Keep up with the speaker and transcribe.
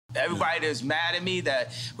Everybody that's mad at me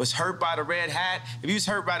that was hurt by the red hat, if you was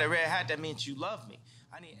hurt by the red hat, that means you love me.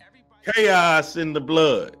 I need everybody. Chaos in the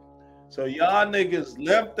blood. So y'all niggas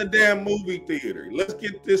left the damn movie theater. Let's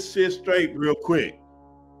get this shit straight real quick.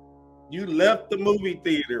 You left the movie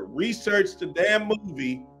theater, researched the damn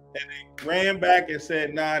movie, and then ran back and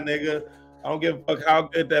said, nah, nigga, I don't give a fuck how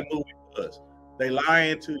good that movie was. They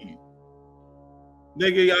lying to you.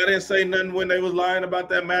 Nigga, y'all didn't say nothing when they was lying about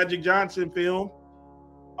that Magic Johnson film.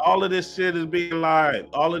 All of this shit is being lied.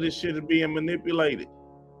 All of this shit is being manipulated.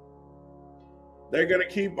 They're going to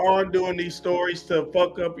keep on doing these stories to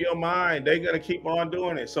fuck up your mind. They're going to keep on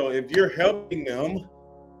doing it. So if you're helping them,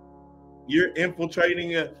 you're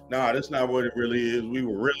infiltrating it. Nah, that's not what it really is.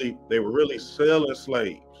 They were really selling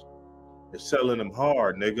slaves. They're selling them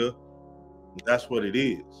hard, nigga. That's what it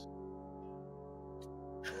is.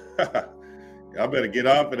 Y'all better get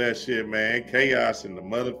off of that shit, man. Chaos in the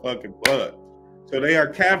motherfucking blood. So they are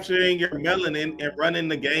capturing your melanin and running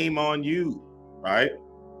the game on you, right?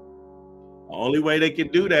 The only way they can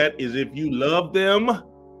do that is if you love them,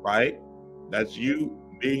 right? That's you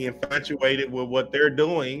being infatuated with what they're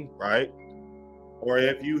doing, right? Or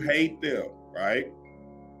if you hate them, right?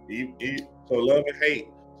 So love and hate.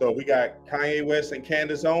 So we got Kanye West and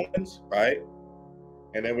Candace Owens, right?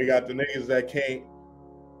 And then we got the niggas that can't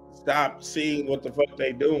stop seeing what the fuck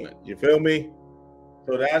they doing. You feel me?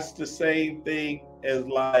 So that's the same thing as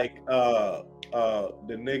like the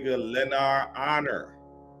nigga Leonard Honor.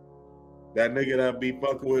 That nigga that be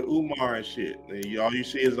fucking with Umar and shit. And all you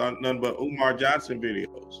see is nothing but Umar Johnson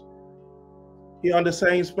videos. He on the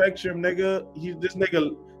same spectrum, nigga. This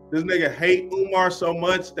nigga hate Umar so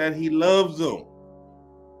much that he loves him.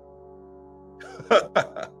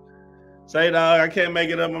 Say, dog, I can't make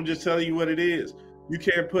it up. I'm just telling you what it is. You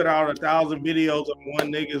can't put out 1,000 videos of one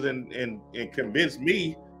niggas and convince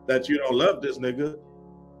me that you don't love this nigga.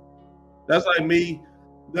 That's like me,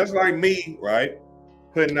 right?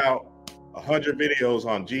 Putting out 100 videos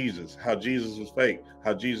on Jesus, how Jesus was fake,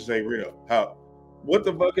 how Jesus ain't real. What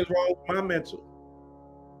the fuck is wrong with my mental?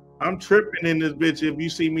 I'm tripping in this bitch. If you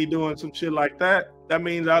see me doing some shit like that, that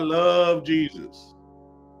means I love Jesus,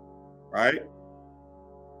 right?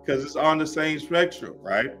 Because it's on the same spectrum,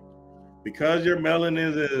 right? Because your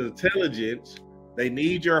melanin is intelligence, they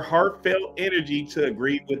need your heartfelt energy to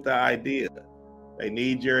agree with the idea. They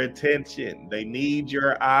need your attention. They need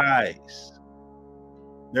your eyes.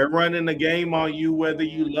 They're running the game on you whether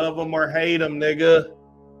you love them or hate them, nigga.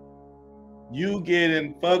 You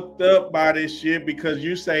getting fucked up by this shit because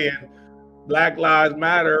you saying Black Lives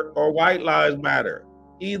Matter or White Lives Matter.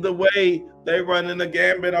 Either way, they running the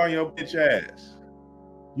gambit on your bitch ass.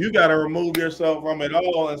 You got to remove yourself from it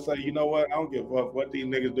all and say, you know what? I don't give a fuck what these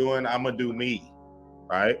niggas doing. I'm going to do me,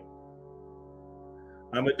 right?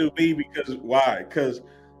 I'm going to do me because why? Because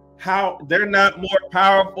they're not more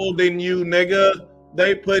powerful than you, nigga.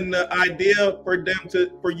 They putting the idea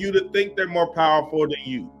for you to think they're more powerful than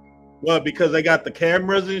you. Well, because they got the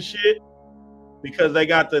cameras and shit, because they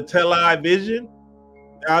got the television,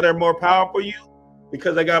 now they're more powerful than you.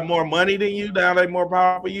 Because they got more money than you, now they're more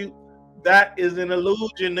powerful than you. That is an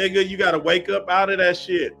illusion, nigga. You got to wake up out of that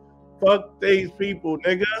shit. Fuck these people,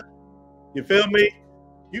 nigga. You feel me?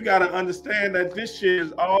 You got to understand that this shit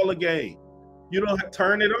is all a game. You don't have to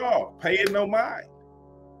turn it off. Pay it no mind.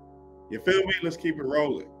 You feel me? Let's keep it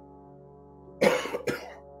rolling.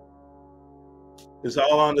 It's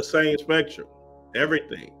all on the same spectrum.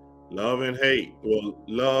 Everything. Love and hate. Well,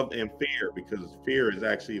 love and fear, because fear is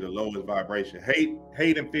actually the lowest vibration.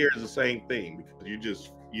 Hate and fear is the same thing because you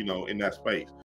just, in that space.